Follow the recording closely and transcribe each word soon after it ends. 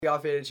The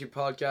Off ADHD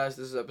Podcast.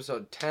 This is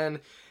episode 10.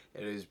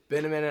 It has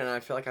been a minute, and I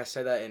feel like I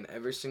say that in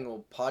every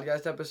single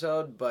podcast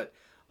episode, but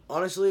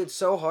honestly, it's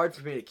so hard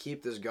for me to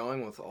keep this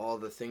going with all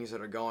the things that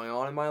are going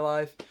on in my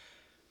life.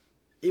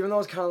 Even though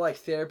it's kind of like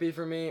therapy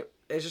for me,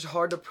 it's just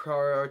hard to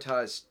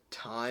prioritize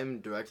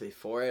time directly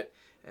for it.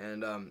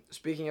 And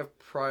speaking of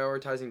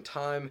prioritizing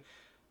time,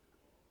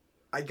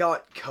 I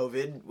got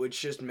COVID,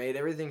 which just made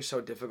everything so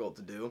difficult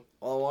to do.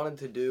 All I wanted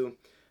to do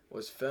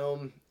was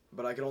film,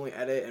 but I could only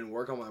edit and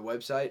work on my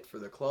website for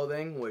the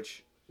clothing,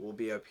 which will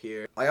be up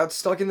here. I got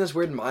stuck in this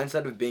weird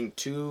mindset of being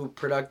too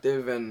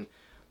productive and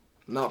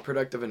not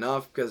productive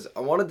enough because I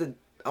want to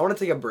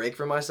take a break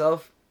for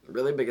myself,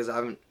 really, because I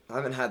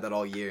haven't had that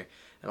all year,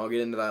 and I'll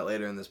get into that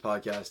later in this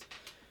podcast.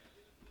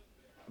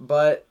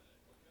 But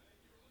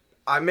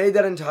I made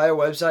that entire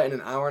website in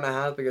an hour and a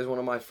half because one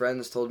of my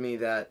friends told me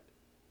that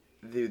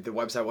the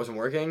website wasn't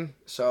working,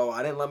 so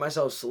I didn't let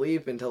myself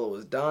sleep until it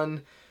was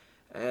done,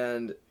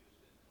 and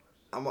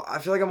I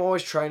feel like I'm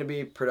always trying to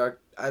be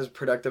as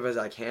productive as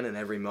I can in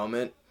every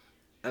moment.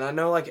 And I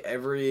know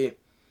every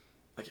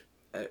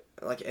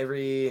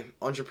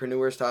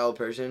entrepreneur style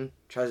person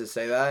tries to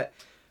say that,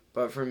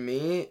 but for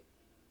me,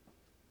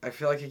 I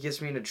feel like it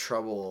gets me into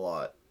trouble a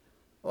lot.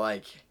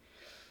 Like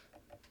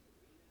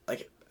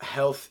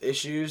health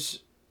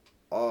issues,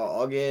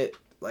 I'll get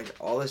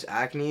all this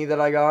acne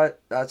that I got,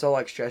 that's all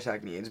stress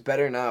acne. It's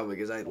better now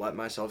because I let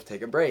myself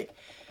take a break.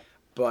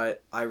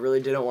 But I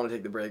really didn't want to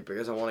take the break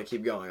because I want to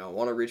keep going. I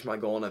want to reach my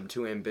goal, and I'm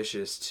too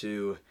ambitious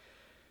to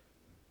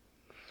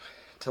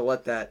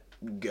let that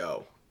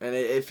go. And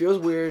it feels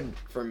weird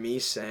for me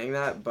saying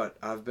that, but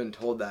I've been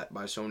told that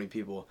by so many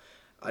people.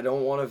 I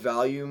don't want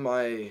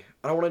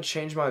to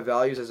change my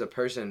values as a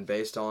person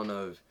based on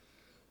of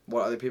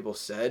what other people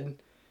said,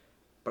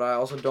 but I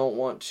also don't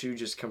want to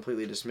just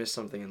completely dismiss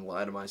something and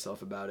lie to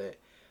myself about it.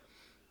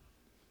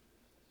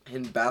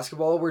 In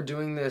basketball, we're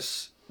doing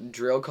this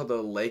drill called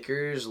the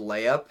Lakers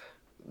layup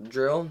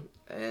drill,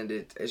 and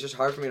it's just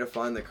hard for me to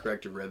find the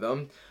correct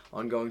rhythm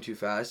on going too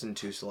fast and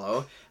too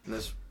slow, and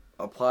this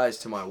applies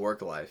to my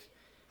work life.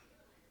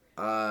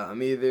 I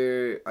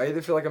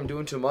either feel like I'm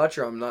doing too much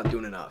or I'm not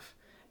doing enough,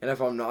 and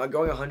if I'm not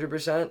going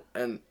 100%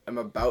 and I'm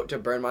about to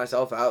burn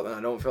myself out, then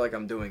I don't feel like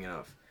I'm doing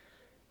enough.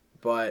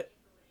 But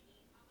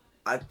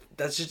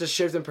that's just a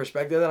shift in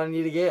perspective that I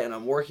need to get, and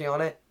I'm working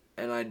on it,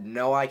 and I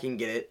know I can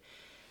get it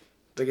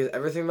because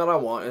everything that I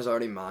want is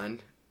already mine.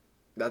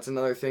 That's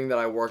another thing that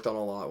I worked on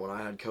a lot when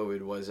I had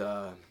COVID was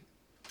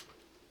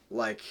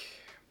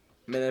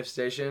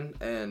manifestation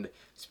and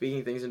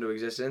speaking things into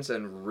existence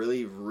and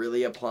really,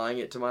 really applying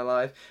it to my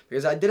life,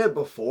 because I did it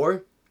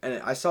before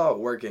and I saw it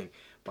working,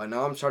 but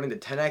now I'm starting to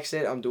 10x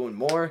it. I'm doing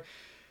more.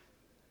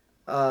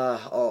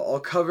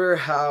 I'll cover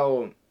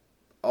how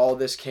all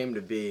this came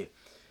to be,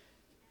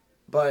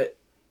 but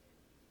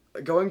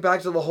going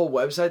back to the whole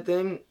website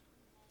thing,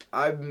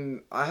 I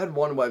had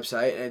one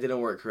website and it didn't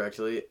work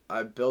correctly.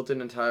 I built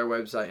an entire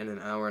website in an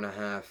hour and a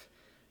half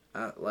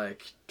at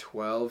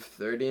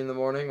 12:30 in the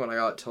morning when I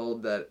got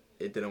told that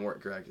it didn't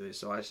work correctly.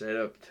 So I stayed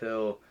up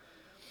till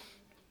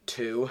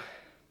 2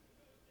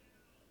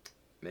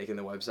 making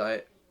the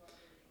website,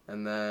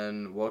 and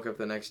then woke up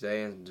the next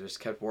day and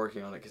just kept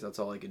working on it because that's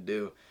all I could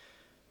do.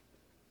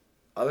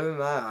 Other than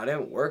that, I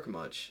didn't work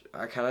much.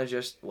 I kind of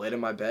just laid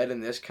in my bed,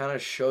 and this kind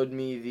of showed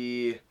me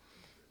the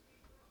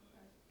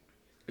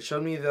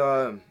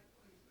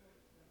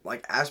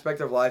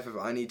aspect of life of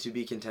I need to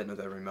be content with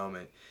every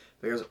moment,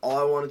 because all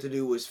I wanted to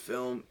do was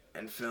film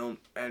and film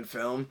and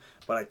film,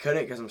 but I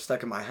couldn't because I'm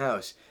stuck in my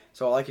house.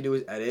 So all I could do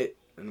was edit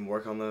and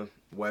work on the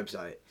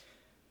website.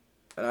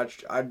 And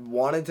I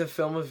wanted to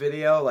film a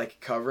video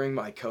covering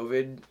my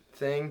COVID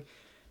thing,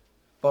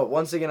 but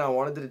once again I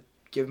wanted to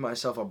give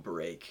myself a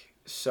break.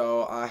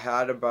 So I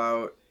had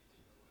about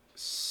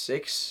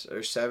 6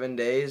 or 7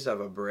 days of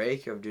a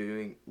break of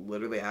doing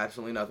literally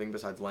absolutely nothing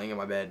besides laying in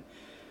my bed.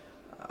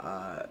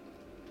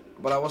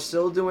 But I was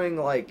still doing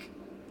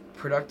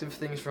productive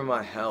things for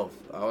my health.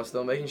 I was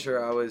still making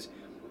sure I was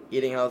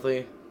eating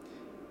healthy.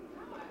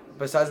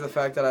 Besides the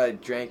fact that I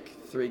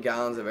drank 3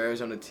 gallons of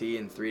Arizona tea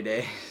in 3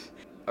 days,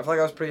 I feel like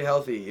I was pretty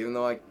healthy. Even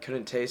though I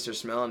couldn't taste or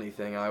smell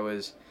anything, I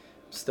was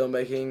still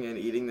making and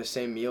eating the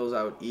same meals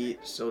I would eat,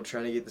 still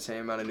trying to get the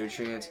same amount of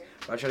nutrients.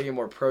 But I tried to get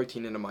more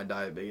protein into my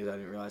diet because I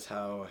didn't realize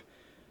how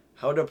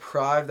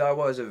deprived I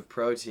was of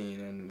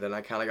protein, and then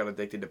I kind of got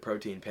addicted to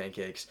protein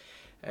pancakes.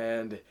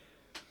 And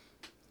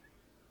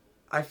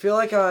I feel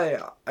like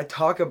I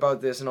talk about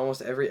this in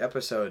almost every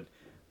episode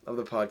of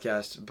the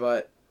podcast,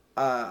 but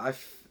I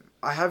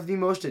have the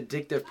most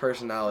addictive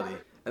personality,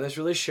 and this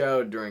really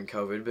showed during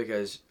COVID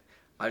because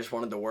I just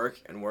wanted to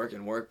work and work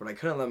and work, but I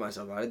couldn't let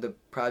myself. I had to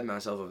deprive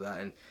myself of that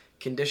and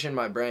condition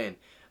my brain.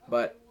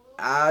 But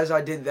as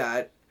I did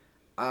that,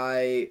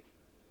 I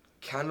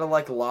kind of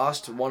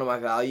lost one of my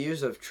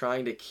values of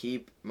trying to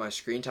keep my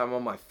screen time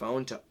on my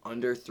phone to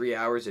under 3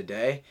 hours a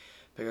day,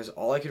 because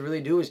all I could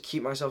really do was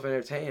keep myself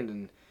entertained.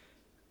 And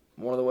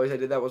one of the ways I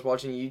did that was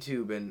watching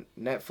YouTube and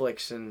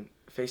Netflix and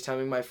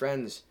FaceTiming my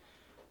friends.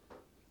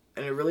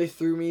 And it really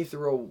threw me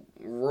through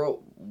a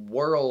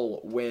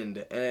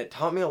whirlwind, and it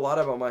taught me a lot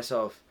about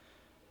myself.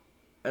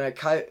 And it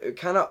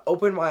kind of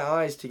opened my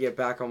eyes to get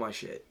back on my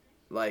shit.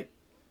 Like,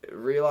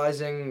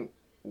 realizing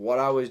what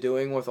I was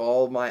doing with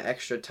all of my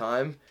extra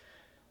time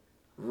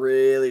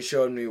really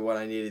showed me what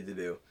I needed to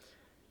do.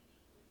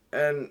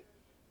 And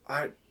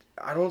I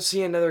don't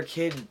see another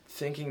kid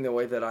thinking the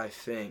way that I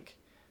think.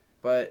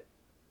 But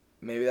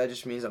maybe that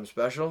just means I'm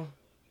special.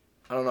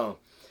 I don't know.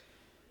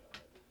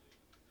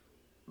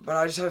 But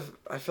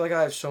I feel like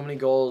I have so many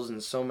goals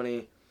and so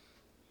many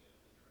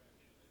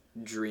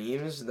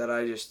dreams that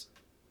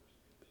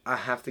I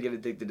have to get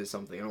addicted to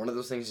something. And one of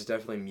those things is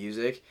definitely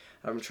music.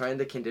 I'm trying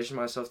to condition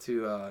myself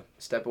to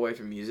step away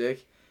from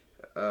music.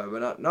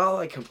 But not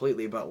like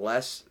completely, but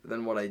less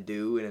than what I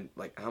do and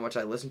like how much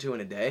I listen to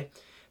in a day.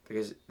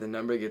 Because the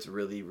number gets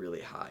really,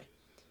 really high.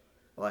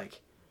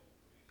 Like,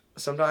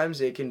 sometimes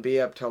it can be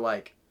up to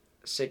like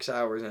 6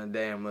 hours in a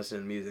day I'm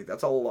listening to music.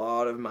 That's a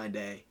lot of my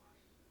day.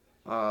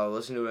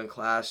 Listen to it in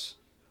class.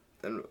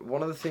 And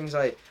one of the things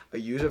I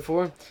use it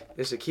for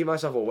is to keep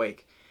myself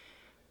awake.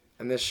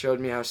 And this showed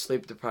me how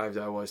sleep deprived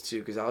I was too,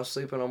 because I was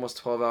sleeping almost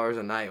 12 hours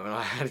a night when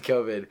I had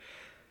COVID.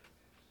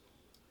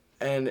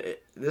 And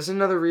this is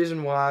another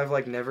reason why I've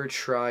like never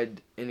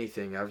tried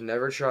anything. I've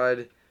never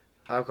tried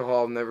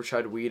alcohol, I've never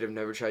tried weed, I've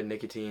never tried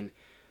nicotine.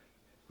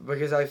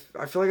 Because I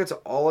feel like it's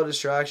all a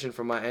distraction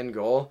from my end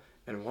goal.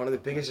 And one of the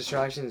biggest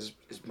distractions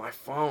is my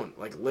phone.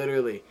 Like,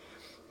 literally.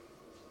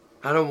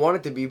 I don't want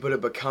it to be, but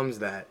it becomes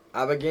that.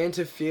 I began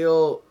to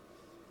feel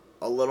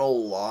a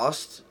little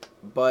lost,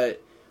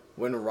 but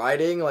when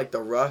writing like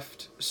the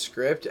rough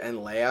script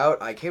and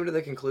layout, I came to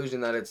the conclusion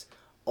that it's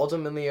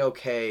ultimately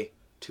okay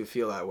to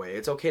feel that way.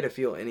 It's okay to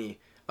feel any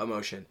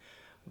emotion.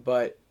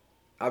 But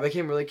I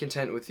became really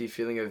content with the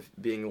feeling of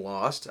being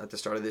lost. At the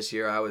start of this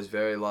year, I was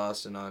very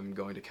lost, and I'm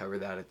going to cover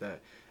that at the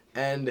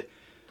end.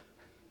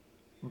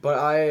 But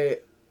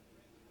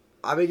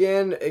I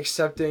began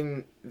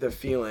accepting the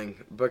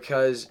feeling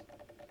because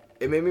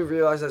it made me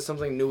realize that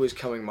something new is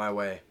coming my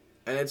way.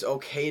 And it's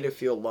okay to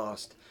feel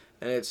lost.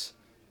 And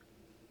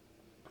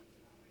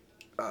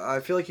I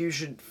feel like you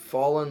should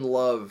fall in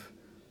love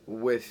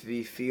with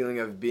the feeling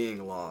of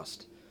being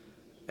lost.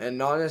 And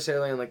not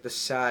necessarily in like the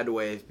sad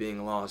way of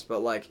being lost,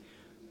 but like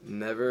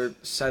never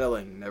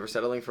settling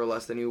for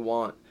less than you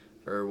want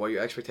or what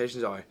your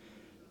expectations are.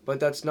 But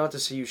that's not to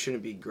say you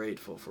shouldn't be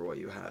grateful for what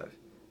you have.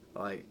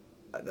 Like,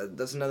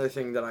 that's another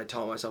thing that I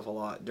taught myself a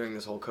lot during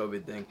this whole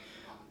COVID thing,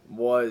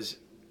 was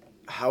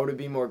how to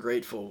be more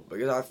grateful.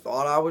 Because I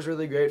thought I was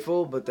really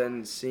grateful, but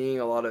then seeing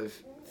a lot of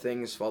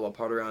things fall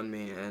apart around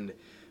me and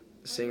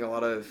seeing a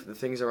lot of the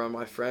things around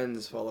my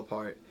friends fall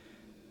apart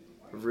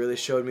really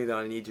showed me that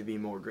I need to be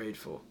more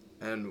grateful.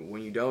 And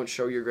when you don't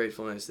show your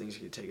gratefulness, things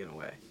get taken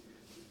away.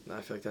 And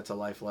I feel like that's a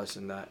life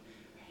lesson that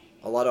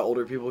a lot of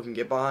older people can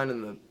get behind,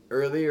 and the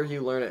earlier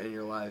you learn it in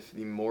your life,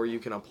 the more you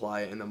can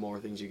apply it and the more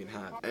things you can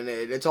have. And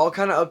it's all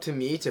kind of up to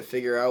me to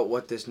figure out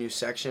what this new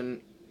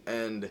section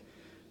and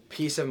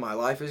piece of my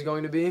life is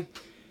going to be.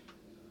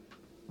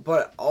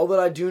 But all that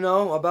I do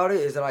know about it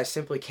is that I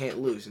simply can't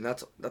lose, and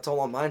that's all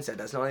on mindset.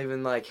 That's not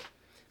even like,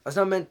 that's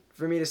not meant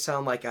for me to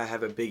sound like I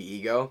have a big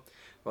ego,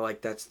 or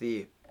like that's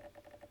the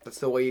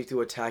way you have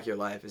to attack your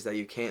life, is that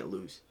you can't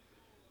lose.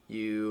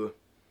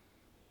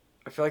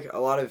 I feel like a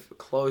lot of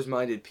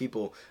closed-minded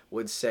people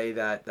would say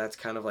that that's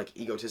kind of like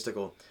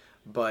egotistical,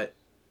 but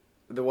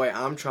the way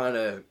I'm trying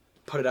to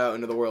put it out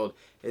into the world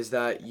is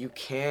that you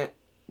can't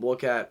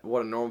look at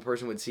what a normal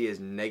person would see as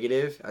a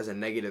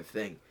negative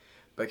thing,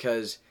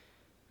 because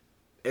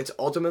it's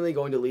ultimately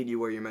going to lead you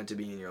where you're meant to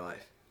be in your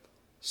life.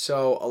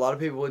 So a lot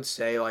of people would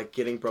say like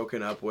getting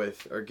broken up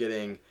with or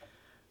getting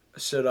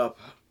stood up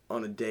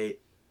on a date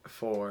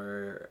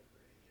for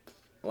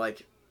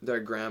like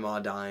their grandma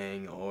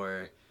dying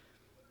or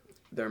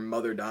their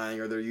mother dying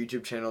or their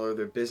YouTube channel or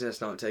their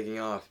business not taking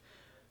off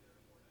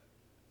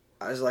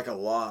as like a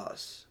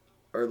loss,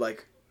 or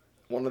like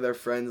one of their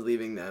friends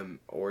leaving them,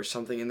 or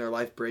something in their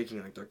life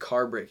breaking, like their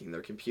car breaking,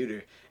 their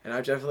computer. And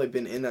I've definitely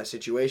been in that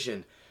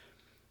situation.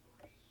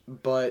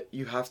 But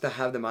you have to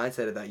have the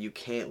mindset of that you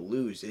can't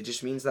lose. It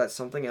just means that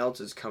something else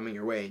is coming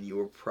your way, and you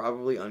were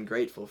probably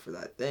ungrateful for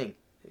that thing.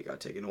 It got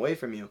taken away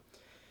from you.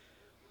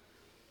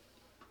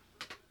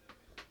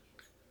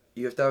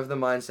 You have to have the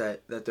mindset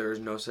that there is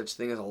no such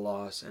thing as a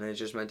loss, and it's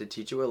just meant to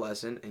teach you a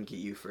lesson and get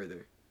you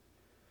further.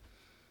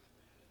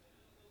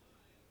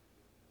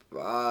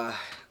 I'm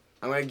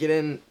going to get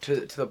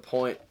into the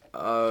point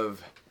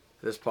of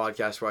this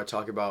podcast where I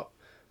talk about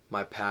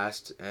my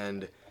past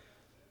and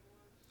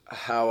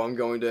how I'm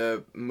going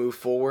to move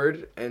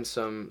forward, and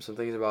some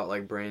things about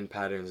like brain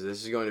patterns.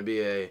 This is going to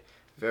be a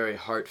very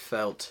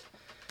heartfelt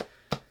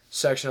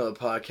section of the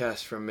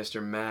podcast from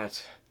Mr.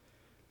 Matt.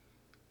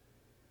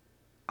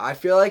 I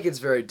feel like it's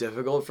very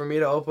difficult for me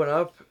to open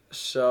up,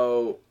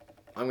 so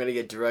I'm going to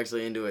get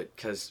directly into it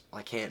because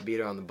I can't beat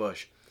around the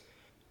bush.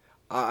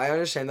 I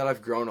understand that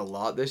I've grown a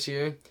lot this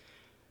year,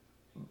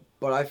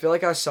 but I feel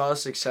like I saw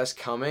success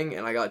coming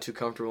and I got too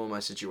comfortable in my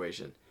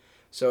situation.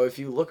 So if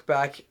you look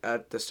back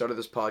at the start of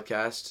this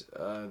podcast,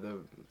 the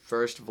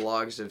first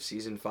vlogs of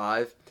season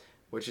 5,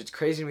 which it's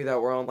crazy to me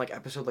that we're on like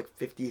episode like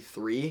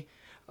 53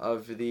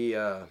 of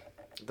the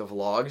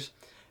vlogs.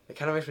 It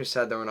kind of makes me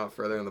sad that we're not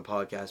further in the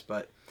podcast,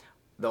 but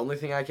the only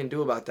thing I can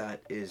do about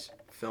that is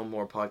film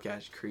more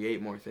podcasts,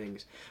 create more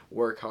things,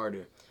 work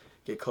harder,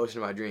 get closer to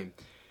my dream.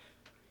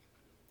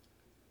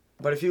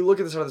 But if you look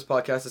at the start of this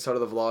podcast, the start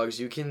of the vlogs,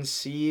 you can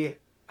see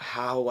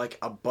how like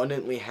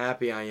abundantly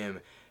happy I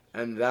am.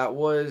 And that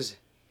wasn't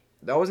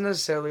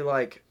necessarily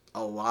like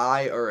a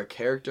lie or a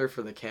character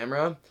for the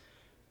camera.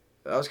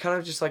 That was kind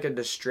of just like a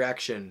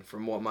distraction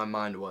from what my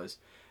mind was.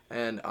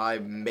 And I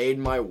made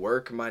my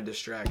work my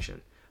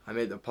distraction. I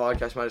made the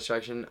podcast my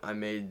distraction. I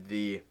made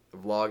the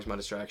vlogs my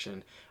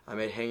distraction. I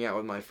made hanging out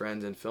with my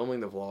friends and filming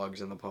the vlogs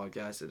and the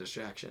podcast a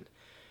distraction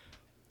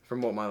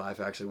from what my life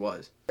actually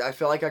was. I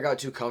felt like I got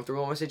too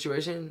comfortable in my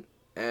situation,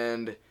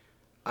 and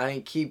I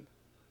didn't keep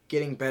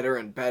getting better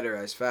and better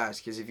as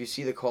fast, because if you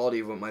see the quality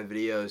of what my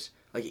videos,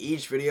 like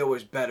each video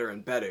was better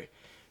and better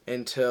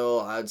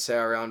until I'd say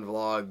around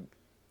vlog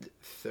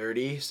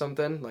 30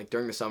 something, like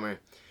during the summer,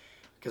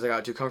 because I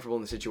got too comfortable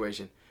in the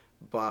situation.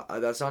 But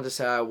that's not to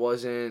say I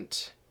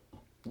wasn't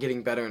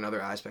getting better in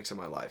other aspects of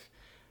my life.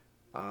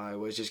 I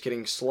was just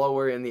getting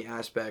slower in the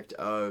aspect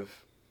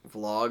of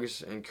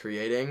vlogs and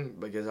creating,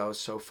 because I was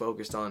so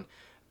focused on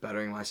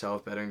bettering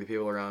myself, bettering the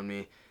people around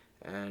me,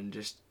 and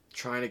just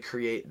trying to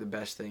create the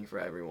best thing for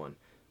everyone.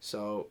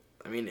 So,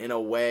 I mean, in a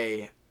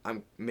way,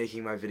 I'm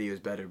making my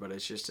videos better, but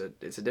it's just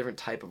it's a different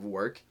type of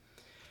work.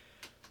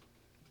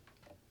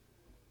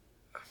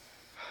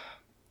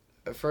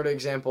 For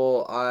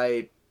example,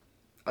 I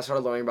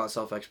started learning about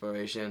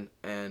self-exploration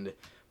and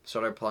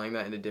started applying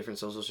that into different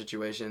social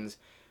situations.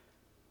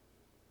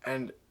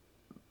 And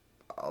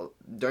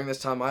during this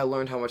time, I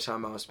learned how much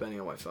time I was spending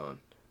on my phone.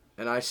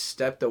 And I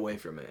stepped away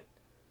from it.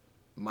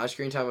 My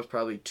screen time was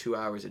probably 2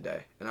 hours a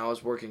day. And I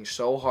was working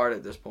so hard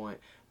at this point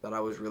that I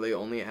was really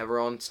only ever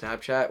on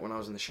Snapchat when I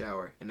was in the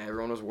shower. And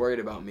everyone was worried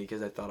about me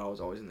because they thought I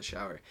was always in the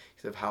shower,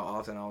 because of how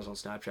often I was on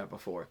Snapchat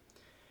before.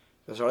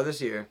 The start of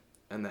this year,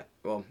 and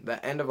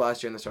the end of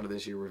last year and the start of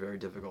this year were very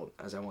difficult,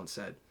 as I once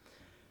said.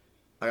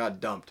 I got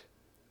dumped.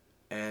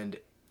 And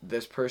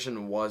this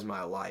person was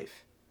my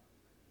life.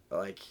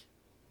 Like,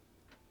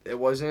 it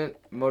wasn't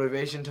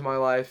motivation to my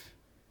life.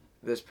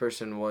 This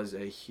person was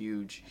a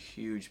huge,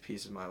 huge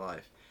piece of my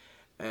life.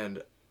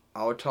 And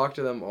I would talk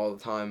to them all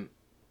the time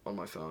on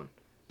my phone.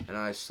 And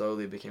I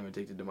slowly became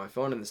addicted to my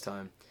phone in this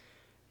time.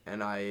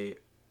 And I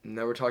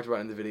never talked about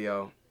it in the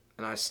video.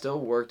 And I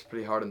still worked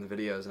pretty hard on the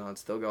videos. And I'd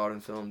still go out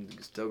and film,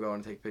 still go out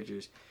and take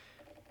pictures.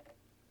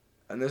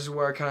 And this is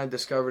where I kind of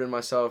discovered in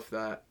myself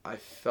that I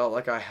felt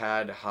like I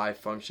had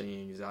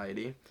high-functioning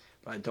anxiety.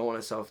 But I don't want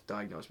to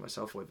self-diagnose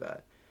myself with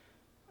that.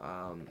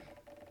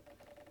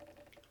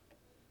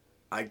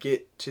 I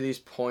get to these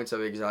points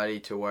of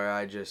anxiety to where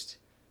I just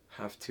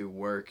have to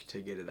work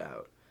to get it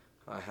out.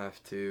 I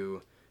have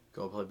to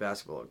go play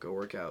basketball, go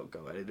work out,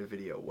 go edit a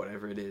video,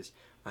 whatever it is.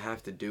 I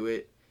have to do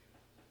it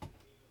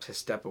to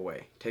step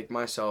away, take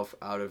myself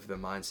out of the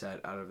mindset,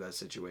 out of that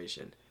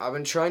situation. I've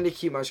been trying to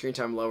keep my screen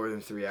time lower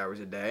than 3 hours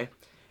a day,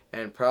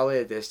 and probably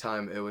at this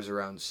time it was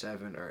around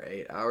 7 or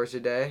 8 hours a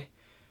day.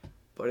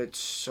 But it's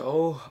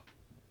so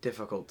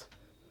difficult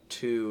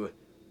to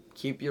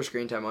keep your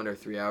screen time under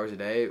 3 hours a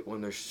day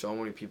when there's so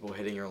many people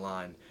hitting your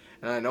line.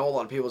 And I know a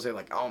lot of people say,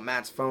 like, oh,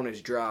 Matt's phone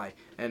is dry.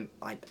 And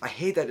I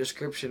hate that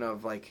description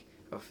of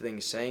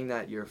things, saying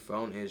that your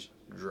phone is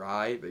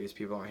dry because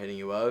people aren't hitting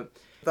you up.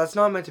 That's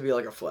not meant to be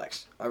like a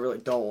flex. I really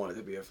don't want it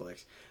to be a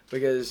flex,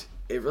 because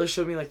it really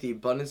showed me like the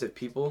abundance of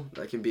people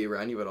that can be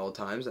around you at all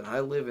times. And I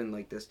live in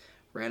like this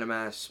random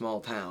ass small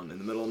town in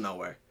the middle of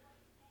nowhere.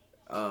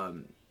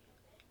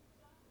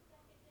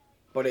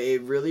 But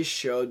it really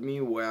showed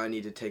me where I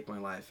need to take my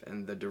life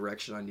and the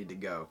direction I need to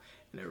go.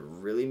 And it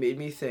really made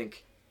me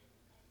think,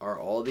 are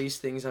all these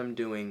things I'm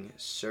doing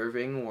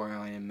serving where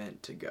I am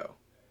meant to go?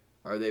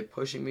 Are they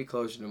pushing me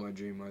closer to my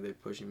dream? Are they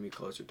pushing me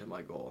closer to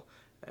my goal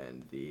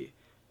and the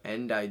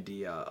end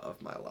idea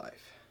of my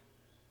life?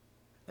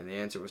 And the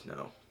answer was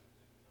no.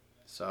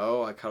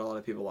 So I cut a lot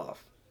of people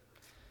off.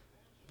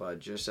 But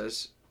just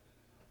as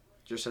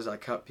I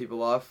cut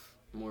people off,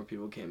 more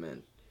people came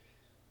in.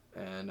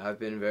 And I've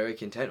been very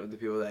content with the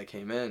people that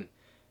came in.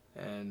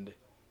 And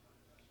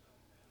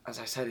as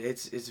I said,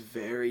 it's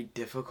very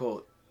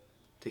difficult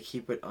to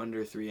keep it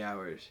under 3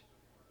 hours.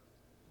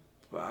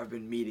 But I've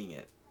been meeting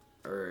it,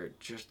 or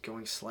just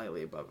going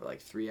slightly above it, like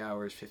 3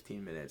 hours,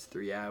 15 minutes,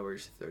 3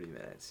 hours, 30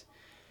 minutes.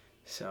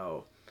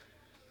 So,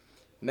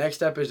 next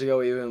step is to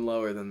go even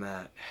lower than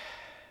that.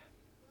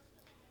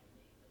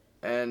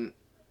 And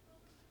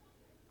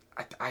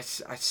I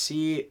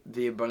see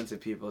the abundance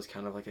of people as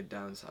kind of like a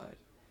downside,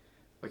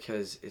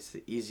 because it's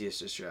the easiest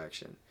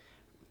distraction.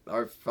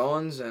 Our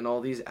phones and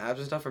all these apps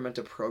and stuff are meant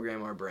to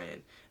program our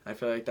brain. I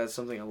feel like that's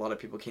something a lot of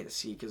people can't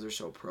see because they're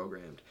so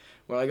programmed.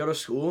 When I go to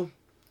school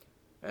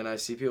and I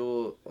see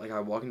people, like I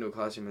walk into a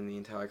classroom and the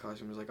entire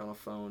classroom is like on a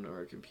phone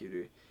or a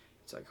computer,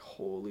 it's like,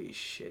 holy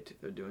shit,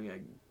 they're doing a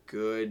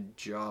good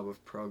job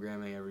of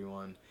programming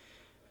everyone.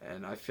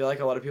 And I feel like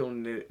a lot of people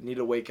need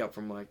to wake up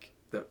from like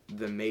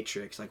the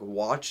Matrix. Like,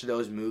 watch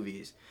those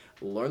movies,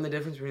 learn the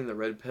difference between the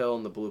red pill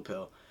and the blue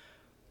pill.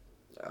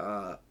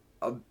 A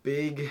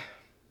big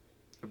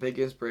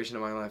inspiration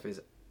in my life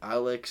is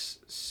Alex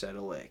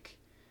Sedalik.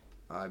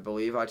 I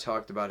believe I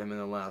talked about him in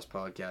the last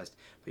podcast,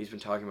 but he's been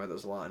talking about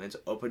this a lot, and it's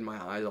opened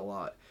my eyes a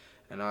lot.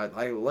 And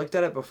I looked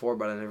at it before,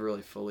 but I never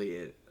really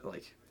fully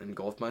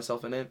engulfed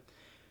myself in it.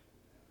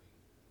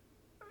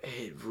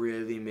 It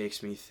really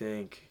makes me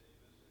think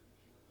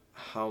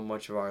how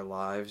much of our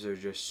lives are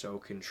just so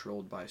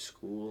controlled by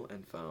school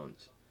and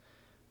phones.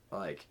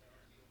 Like,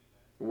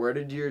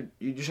 you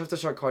just have to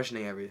start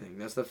questioning everything.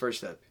 That's the first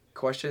step.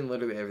 Question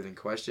literally everything.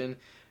 Question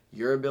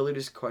your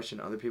abilities, question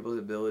other people's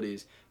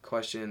abilities,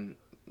 question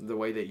the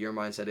way that your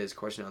mindset is,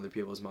 question other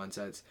people's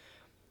mindsets,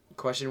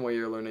 question where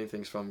you're learning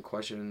things from,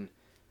 question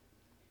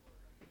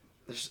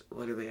there's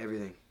literally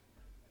everything.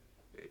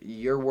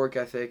 Your work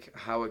ethic,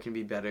 how it can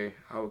be better,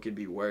 how it could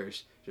be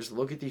worse. Just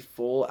look at the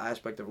full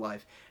aspect of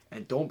life,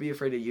 and don't be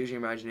afraid to use your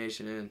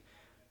imagination and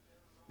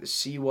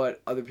see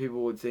what other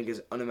people would think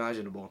is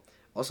unimaginable.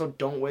 Also,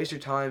 don't waste your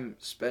time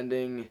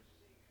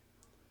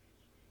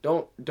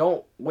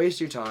Don't waste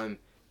your time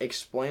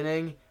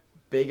explaining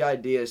big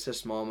ideas to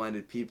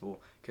small-minded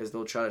people, because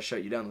they'll try to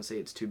shut you down. They'll say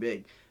it's too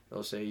big.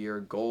 They'll say your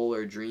goal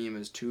or dream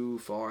is too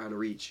far out of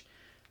reach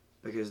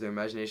because their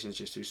imagination is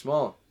just too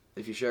small.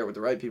 If you share it with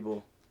the right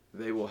people,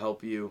 they will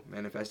help you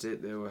manifest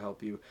it. They will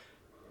help you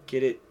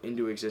get it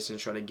into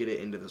existence, try to get it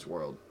into this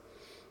world.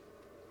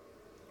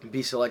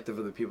 Be selective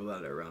of the people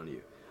that are around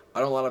you. I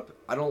don't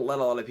let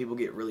a lot of people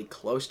get really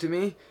close to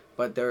me,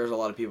 but there's a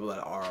lot of people that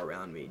are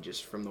around me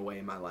just from the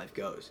way my life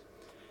goes.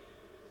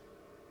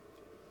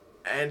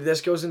 And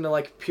this goes into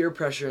like peer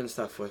pressure and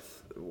stuff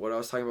with what I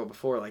was talking about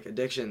before, like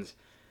addictions.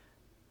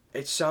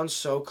 It sounds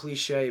so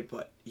cliche,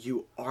 but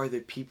you are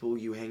the people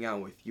you hang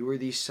out with. You are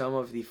the sum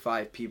of the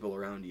 5 people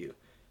around you.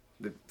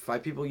 The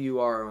 5 people you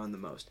are around the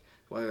most.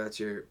 Whether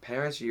that's your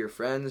parents or your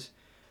friends,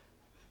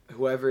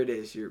 whoever it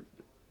is, your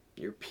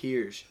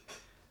peers,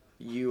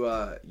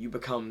 you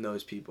become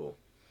those people.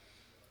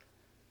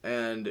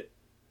 And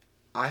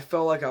I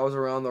felt like I was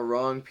around the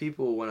wrong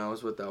people when I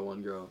was with that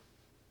one girl.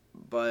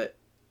 But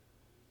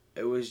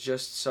it was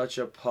just such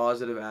a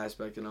positive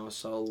aspect, and I was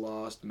so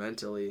lost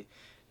mentally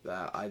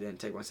that I didn't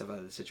take myself out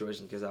of the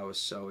situation because I was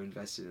so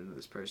invested into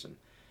this person.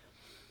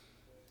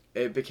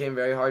 It became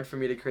very hard for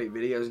me to create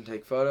videos and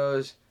take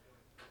photos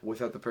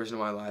without the person in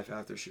my life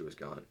after she was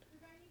gone.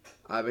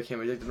 I became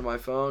addicted to my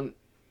phone,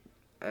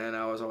 and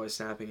I was always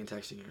snapping and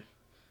texting her.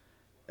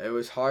 It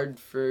was hard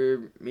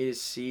for me to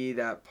see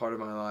that part of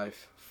my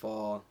life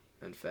fall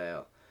and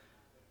fail.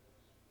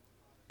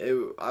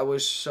 I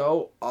was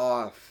so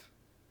off,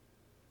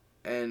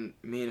 and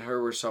me and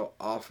her were so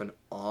off and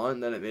on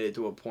that it made it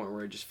to a point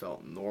where it just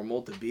felt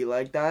normal to be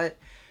like that.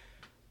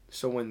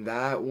 So when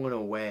that went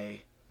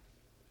away,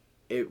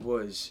 it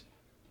was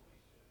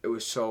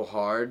so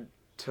hard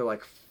to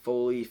like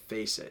fully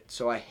face it.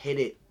 So I hid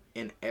it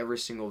in every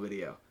single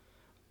video.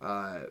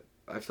 I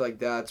feel like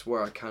that's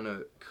where I kind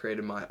of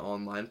created my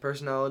online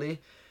personality.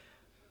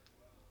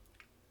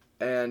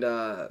 And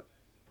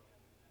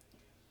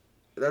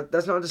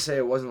that's not to say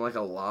it wasn't like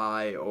a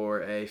lie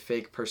or a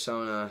fake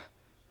persona.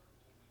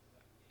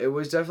 It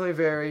was definitely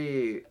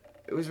very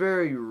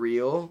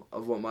real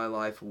of what my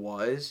life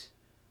was,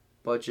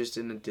 but just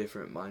in a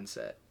different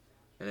mindset,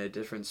 in a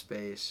different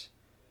space.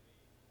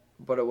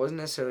 But it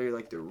wasn't necessarily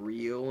like the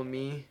real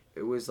me.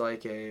 It was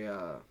like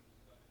a,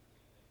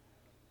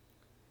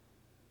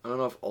 I don't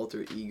know if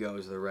alter ego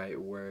is the right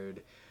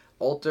word.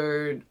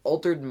 Altered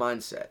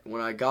mindset.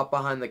 When I got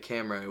behind the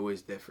camera, it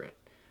was different.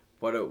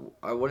 But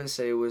I wouldn't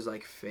say it was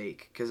like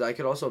fake, because I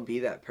could also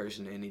be that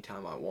person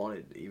anytime I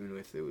wanted, even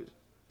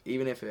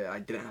if I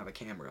didn't have a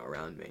camera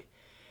around me.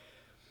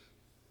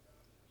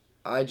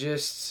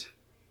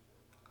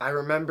 I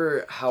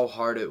remember how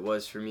hard it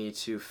was for me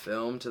to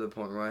film, to the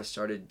point where I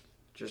started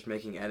just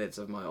making edits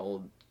of my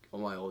old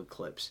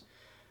clips.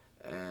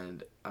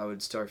 And I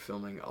would start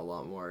filming a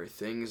lot more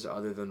things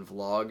other than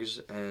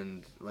vlogs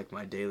and like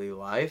my daily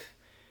life.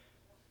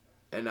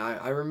 And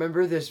I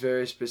remember this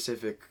very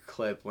specific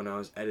clip when I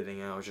was editing,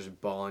 and I was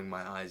just bawling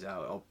my eyes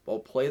out. I'll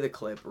play the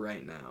clip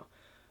right now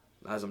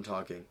as I'm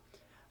talking.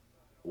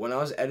 When I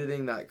was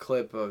editing that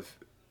clip of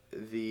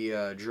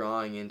the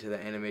drawing into the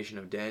animation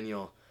of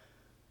Daniel,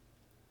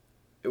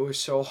 it was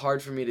so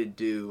hard for me to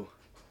do,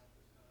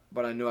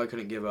 but I knew I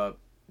couldn't give up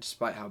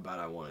despite how bad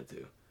I wanted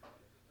to.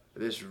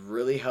 This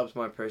really helped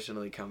my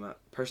personality come out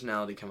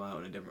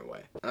in a different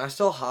way. And I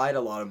still hide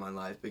a lot of my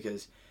life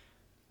because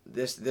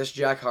this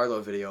Jack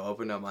Harlow video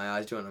opened up my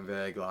eyes to it, and I'm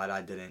very glad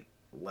I didn't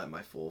let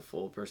my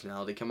full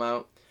personality come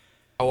out.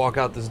 I walk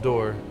out this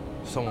door,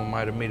 someone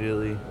might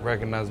immediately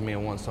recognize me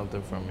and want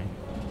something from me.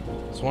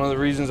 It's one of the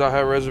reasons I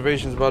have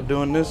reservations about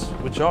doing this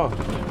with y'all.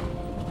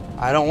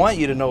 I don't want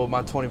you to know what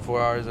my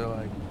 24 hours are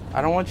like.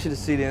 I don't want you to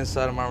see the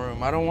inside of my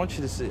room. I don't want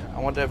you to see. I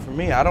want that for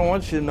me. I don't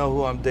want you to know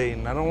who I'm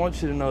dating. I don't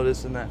want you to know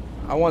this and that.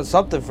 I want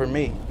something for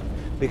me.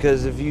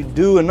 Because if you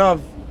do enough,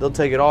 they'll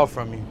take it all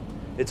from you.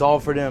 It's all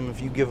for them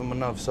if you give them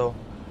enough. So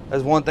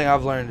that's one thing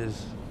I've learned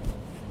is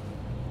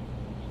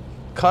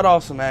cut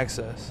off some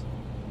access.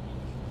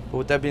 But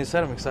with that being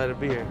said, I'm excited to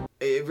be here.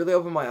 It really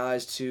opened my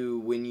eyes to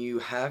when you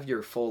have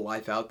your full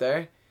life out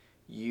there,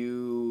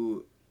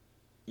 you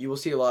will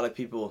see a lot of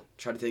people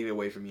try to take it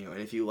away from you.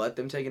 And if you let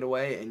them take it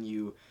away and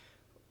you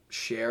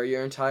share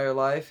your entire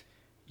life,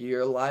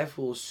 your life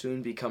will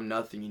soon become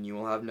nothing and you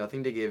will have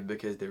nothing to give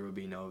because there will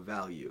be no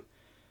value.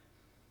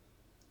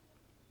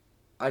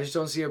 I just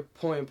don't see a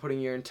point in putting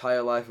your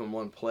entire life in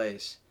one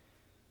place.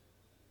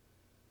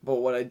 But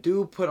what I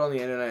do put on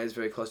the internet is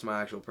very close to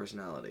my actual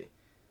personality.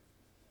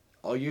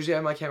 I'll usually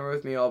have my camera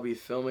with me, I'll be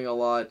filming a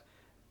lot,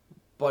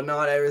 but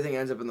not everything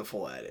ends up in the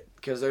full edit.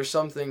 Because there's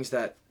some things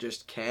that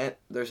just can't,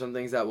 there's some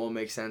things that won't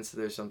make sense,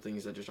 there's some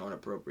things that just aren't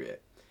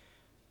appropriate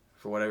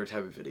for whatever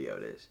type of video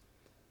it is.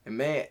 It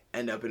may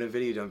end up in a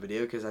video dump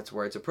video because that's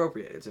where it's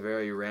appropriate. It's a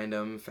very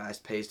random,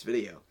 fast-paced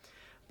video.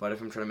 But if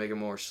I'm trying to make a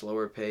more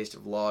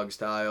slower-paced vlog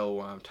style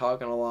where I'm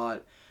talking a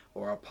lot,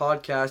 or a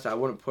podcast, I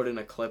wouldn't put in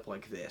a clip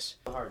like this.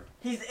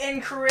 He's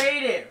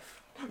increative!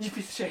 You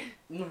piece of shit.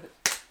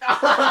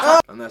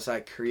 Unless I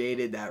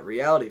created that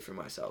reality for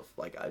myself,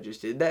 like I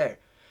just did there.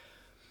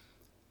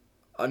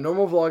 A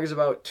normal vlog is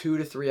about 2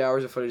 to 3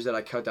 hours of footage that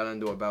I cut down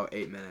into about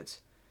 8 minutes.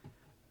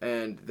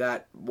 And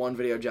that one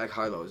video, Jack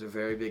Harlow, is a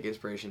very big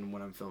inspiration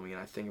when I'm filming,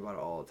 and I think about it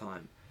all the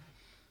time.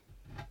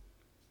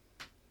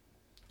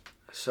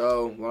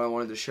 So, what I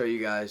wanted to show you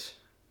guys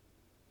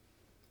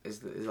is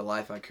the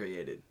life I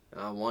created.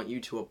 And I want you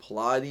to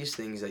apply these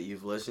things that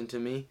you've listened to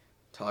me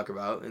talk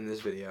about in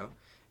this video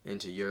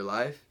into your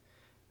life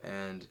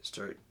and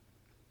start.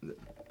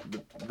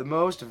 The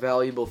most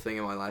valuable thing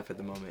in my life at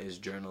the moment is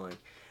journaling.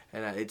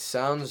 And it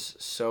sounds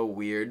so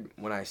weird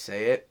when I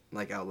say it,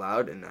 like out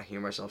loud, and I hear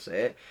myself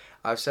say it.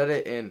 I've said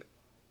it in,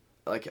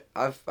 like,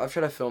 I've tried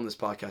to film this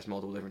podcast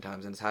multiple different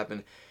times, and it's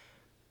happened.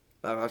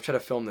 I've tried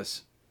to film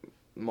this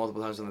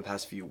multiple times in the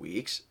past few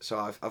weeks, so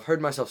I've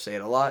heard myself say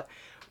it a lot.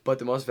 But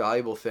the most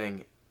valuable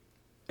thing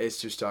is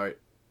to start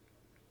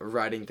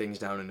writing things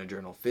down in a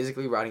journal,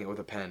 physically writing it with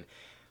a pen,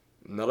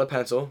 not a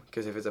pencil,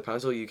 because if it's a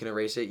pencil, you can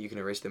erase it, you can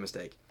erase the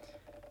mistake.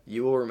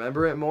 You will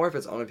remember it more if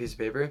it's on a piece of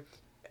paper,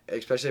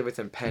 especially if it's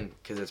in pen,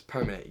 because it's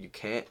permanent. You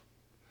can't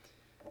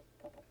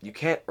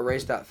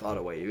erase that thought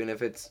away, even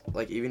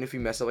if you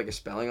mess up like a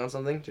spelling on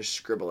something, just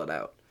scribble it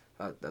out.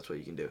 That's what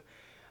you can do.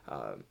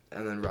 And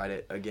then write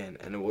it again,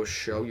 and it will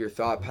show your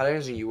thought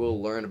patterns, and you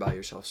will learn about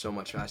yourself so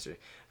much faster.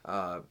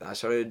 I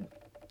started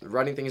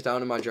writing things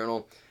down in my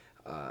journal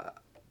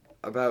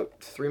about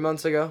 3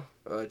 months ago,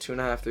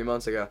 2.5, 3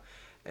 months ago,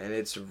 and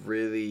it's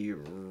really,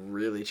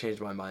 really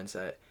changed my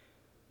mindset.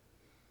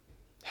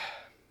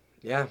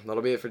 Yeah,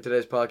 that'll be it for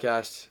today's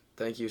podcast.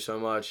 Thank you so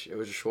much. It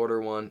was a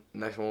shorter one.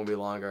 Next one will be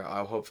longer.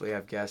 I'll hopefully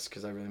have guests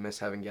because I really miss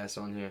having guests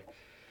on here.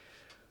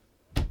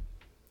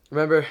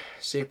 Remember,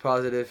 seek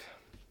positive.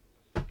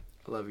 I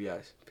love you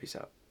guys. Peace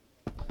out.